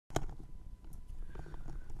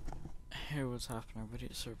Hey, what's happening, everybody?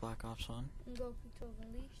 It's Sir Black Ops 1. And Goku 12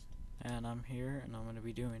 Unleashed. And I'm here, and I'm going to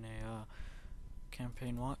be doing a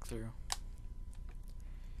campaign walkthrough.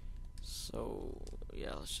 So,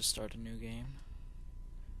 yeah, let's just start a new game.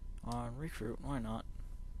 On Recruit, why not?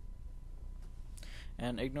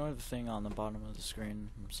 And ignore the thing on the bottom of the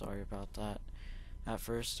screen, I'm sorry about that. At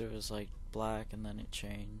first it was like black, and then it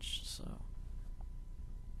changed, so,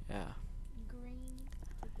 yeah. Green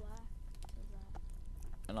to black to that.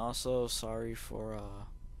 And also, sorry for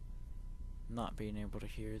not being able to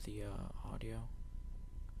hear the audio.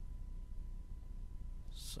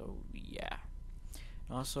 So yeah.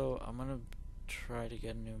 And also, I'm gonna try to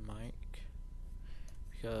get a new mic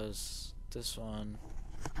because this one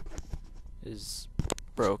is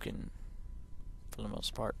broken for the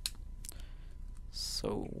most part.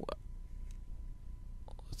 So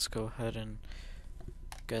let's go ahead and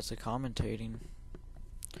get to commentating.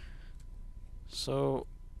 So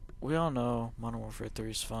we all know Modern Warfare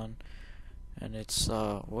 3 is fun, and it's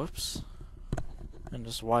whoops, and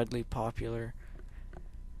it's widely popular.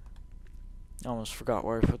 I almost forgot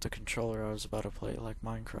where I put the controller. I was about to play it like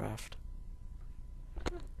Minecraft.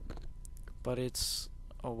 But it's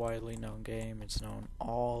a widely known game. It's known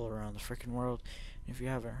all around the freaking world. If you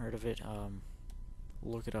haven't heard of it,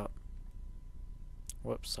 look it up.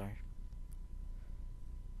 Whoops, sorry.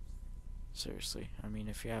 Seriously, I mean,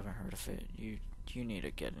 if you haven't heard of it, you need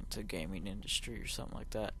to get into the gaming industry or something like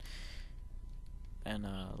that. And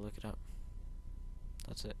look it up.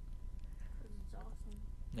 That's it. This is awesome.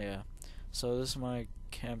 Yeah. So this is my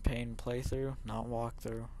campaign playthrough, not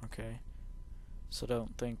walkthrough, okay? So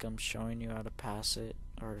don't think I'm showing you how to pass it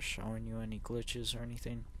or showing you any glitches or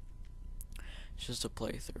anything. It's just a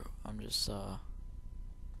playthrough. I'm just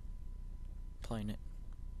playing it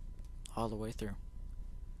all the way through.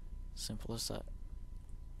 Simple as that.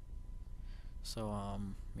 So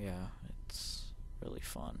yeah, it's really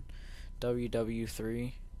fun.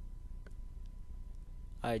 mw3.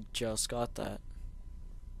 I just got that.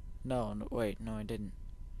 No, wait, no I didn't.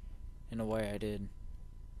 In a way I did.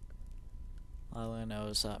 All I know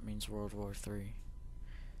is that means World War III.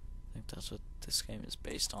 I think that's what this game is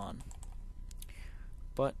based on.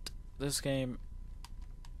 But this game,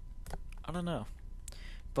 I don't know.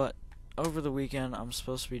 But over the weekend I'm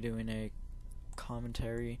supposed to be doing a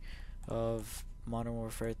commentary of Modern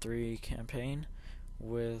Warfare 3 campaign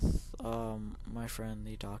with my friend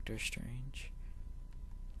the Doctor Strange.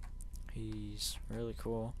 He's really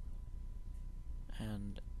cool.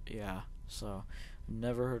 And yeah, so I've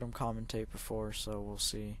never heard him commentate before, so we'll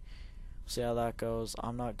see how that goes.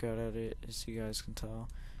 I'm not good at it, as you guys can tell,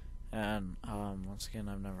 and once again,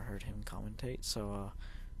 I've never heard him commentate, so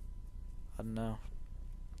I don't know.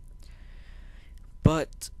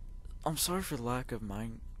 But I'm sorry for the lack of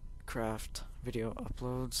Minecraft video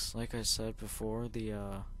uploads. Like I said before,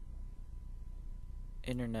 the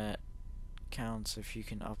internet counts if you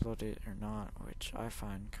can upload it or not, which I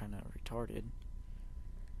find kind of retarded.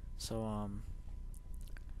 So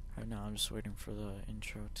right now I'm just waiting for the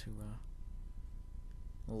intro to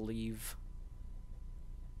leave.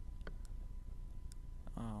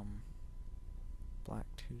 Black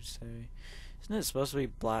Tuesday. Isn't it supposed to be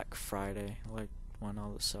Black Friday, like when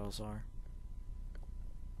all the sales are?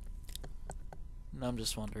 And I'm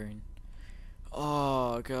just wondering.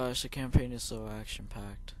 Oh gosh, the campaign is so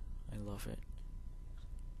action-packed. I love it.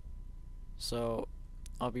 So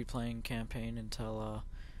I'll be playing campaign until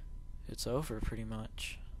it's over, pretty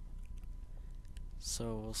much.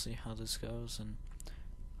 So we'll see how this goes, and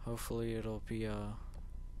hopefully it'll be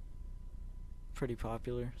pretty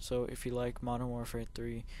popular. So if you like Modern Warfare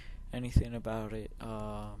 3, anything about it,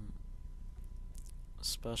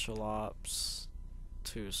 special ops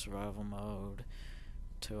to survival mode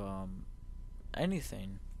to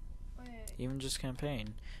anything, Wait, even just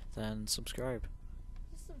campaign, then subscribe.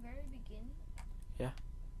 is this the very beginning? Yeah.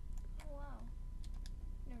 Oh wow.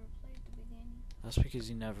 Never played the beginning. That's because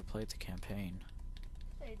you never played the campaign.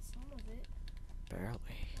 Played some of it. Barely.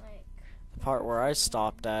 Like The part where I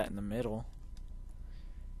stopped at in the middle.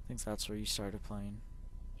 I think that's where you started playing.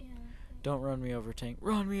 yeah. Don't run me over, tank.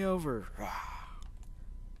 Run me over!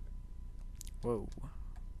 Whoa.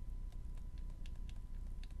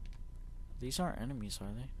 These aren't enemies,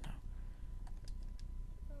 are they? No.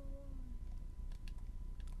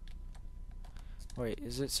 Wait,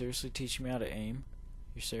 is it seriously teaching me how to aim?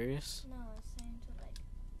 You serious? No, it's saying to like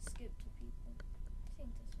skip to people. I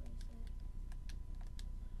think that's what it said.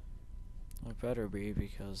 Well, it better be,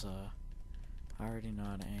 because I already know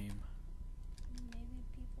how to aim. Maybe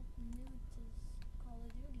people new to Call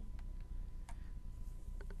of Duty.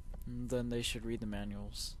 Then they should read the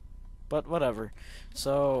manuals. But whatever.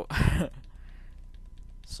 So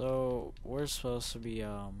so we're supposed to be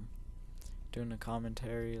doing a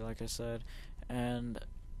commentary, like I said, and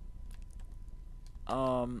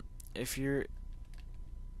if you're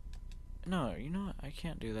no, you know what? I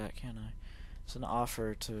can't do that, can I? It's an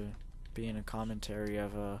offer to be in a commentary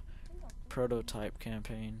of a prototype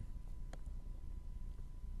campaign.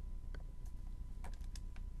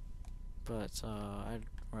 But I'd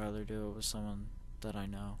rather do it with someone that I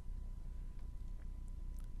know.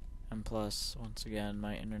 And plus, once again,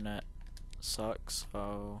 my internet sucks,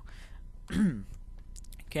 so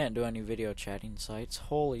can't do any video chatting sites.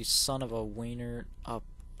 Holy son of a wiener up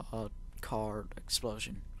a car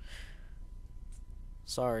explosion.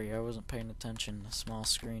 Sorry, I wasn't paying attention. The small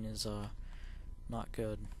screen is not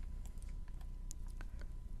good.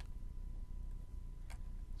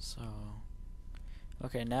 So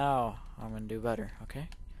okay, now I'm gonna do better, okay?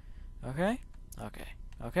 Okay? Okay.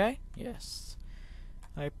 Okay? Yes.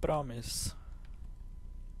 I promise.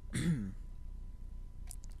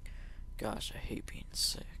 Gosh, I hate being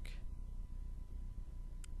sick.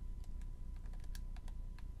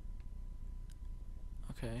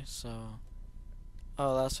 Okay, so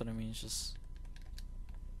oh, that's what it means, just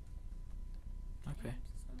okay.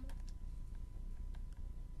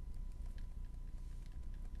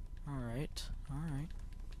 Alright, alright.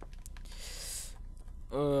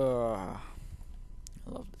 I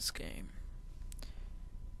love this game.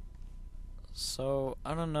 So,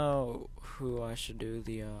 I don't know who I should do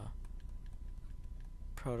the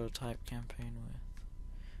prototype campaign with,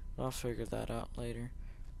 but I'll figure that out later.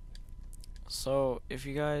 So, if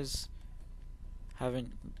you guys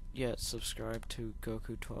haven't yet subscribed to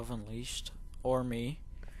Goku 12 Unleashed, or me,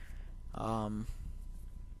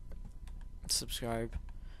 subscribe,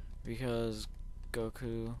 because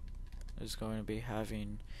Goku is going to be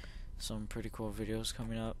having some pretty cool videos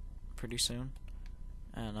coming up pretty soon,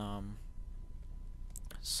 and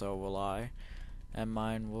so will I, and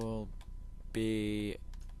mine will be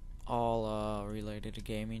all related to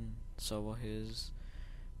gaming. So will his.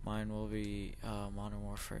 Mine will be Modern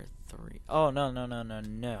Warfare 3. Oh,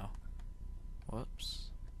 no. Whoops.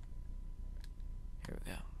 Here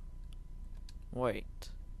we go. Wait.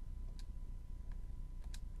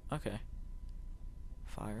 Okay.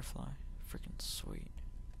 Firefly. Freaking sweet.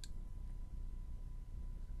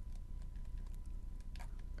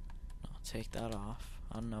 I'll take that off.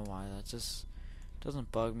 I don't know why. That just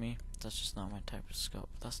doesn't bug me. That's just not my type of scope.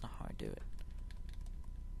 That's not how I do it.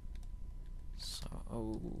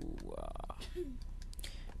 So,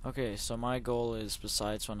 okay, so my goal is,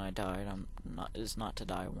 besides when I died, is not to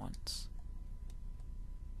die once.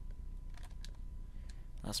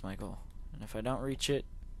 That's my goal. And if I don't reach it,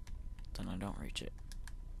 then I don't reach it.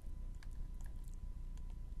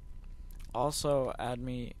 Also, add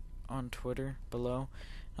me on Twitter below.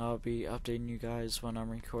 I'll be updating you guys when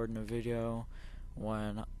I'm recording a video,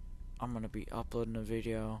 when I'm gonna be uploading a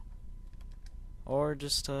video, or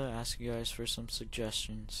just to ask you guys for some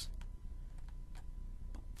suggestions.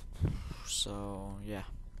 So yeah,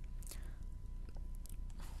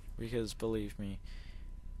 because believe me,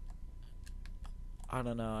 I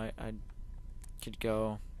don't know, I could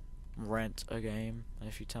go rent a game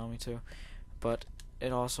if you tell me to, but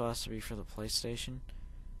it also has to be for the PlayStation.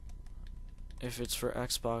 If it's for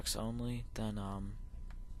Xbox only, then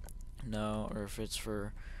no, or if it's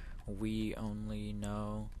for Wii only,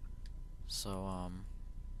 no. So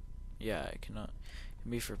yeah, it can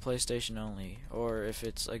be for PlayStation only, or if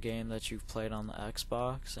it's a game that you've played on the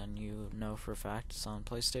Xbox and you know for a fact it's on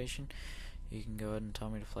PlayStation, you can go ahead and tell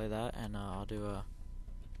me to play that, and I'll do a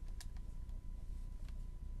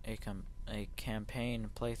campaign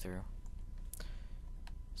playthrough.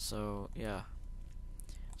 So yeah,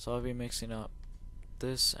 so I'll be mixing up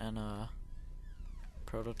this and a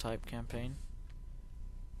prototype campaign.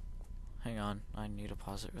 Hang on, I need to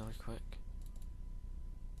pause it really quick.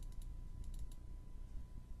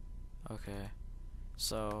 Okay,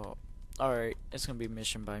 so alright, it's gonna be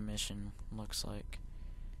mission by mission, looks like.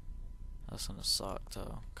 That's gonna suck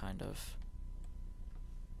though, kind of.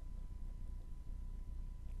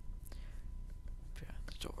 Behind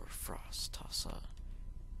the door, Frost, toss up.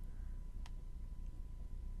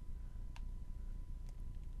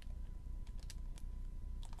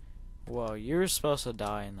 Whoa, you were supposed to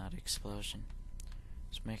die in that explosion.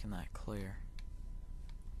 Just making that clear.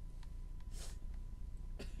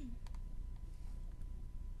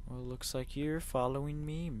 Well, looks like you're following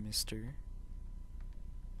me, mister.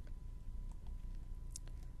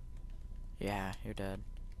 Yeah, you're dead.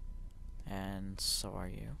 And so are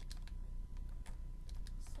you.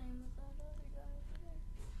 Same with that other guy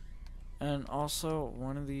over And also,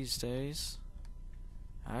 one of these days,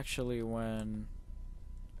 actually, when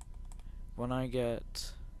I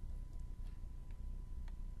get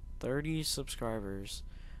 30 subscribers,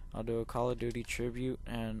 I'll do a Call of Duty tribute,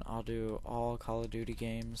 and I'll do all Call of Duty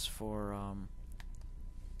games for,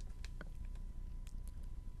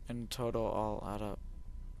 in total, I'll add up,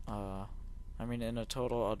 in a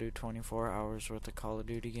total, I'll do 24 hours worth of Call of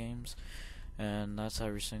Duty games, and that's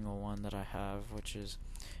every single one that I have, which is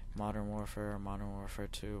Modern Warfare, Modern Warfare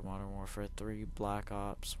 2, Modern Warfare 3, Black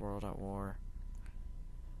Ops, World at War,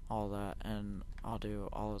 all that, and I'll do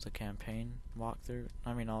all of the campaign walkthrough,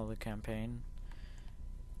 all of the campaign,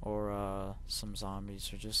 or some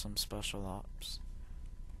zombies, or just some special ops,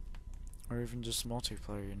 or even just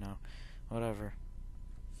multiplayer, whatever.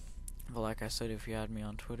 But like I said, if you add me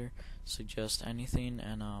on Twitter, suggest anything,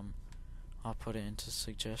 and I'll put it into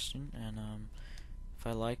suggestion, and if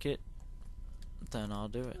I like it, then I'll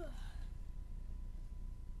do it.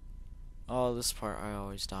 Oh, this part I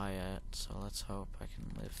always die at, so let's hope I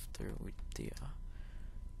can live through with the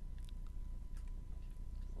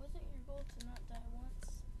Wasn't your goal to not die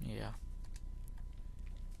once? yeah.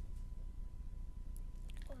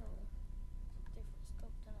 Oh, different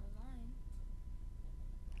scope than online.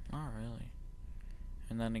 Not really.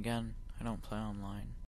 And then again, I don't play online.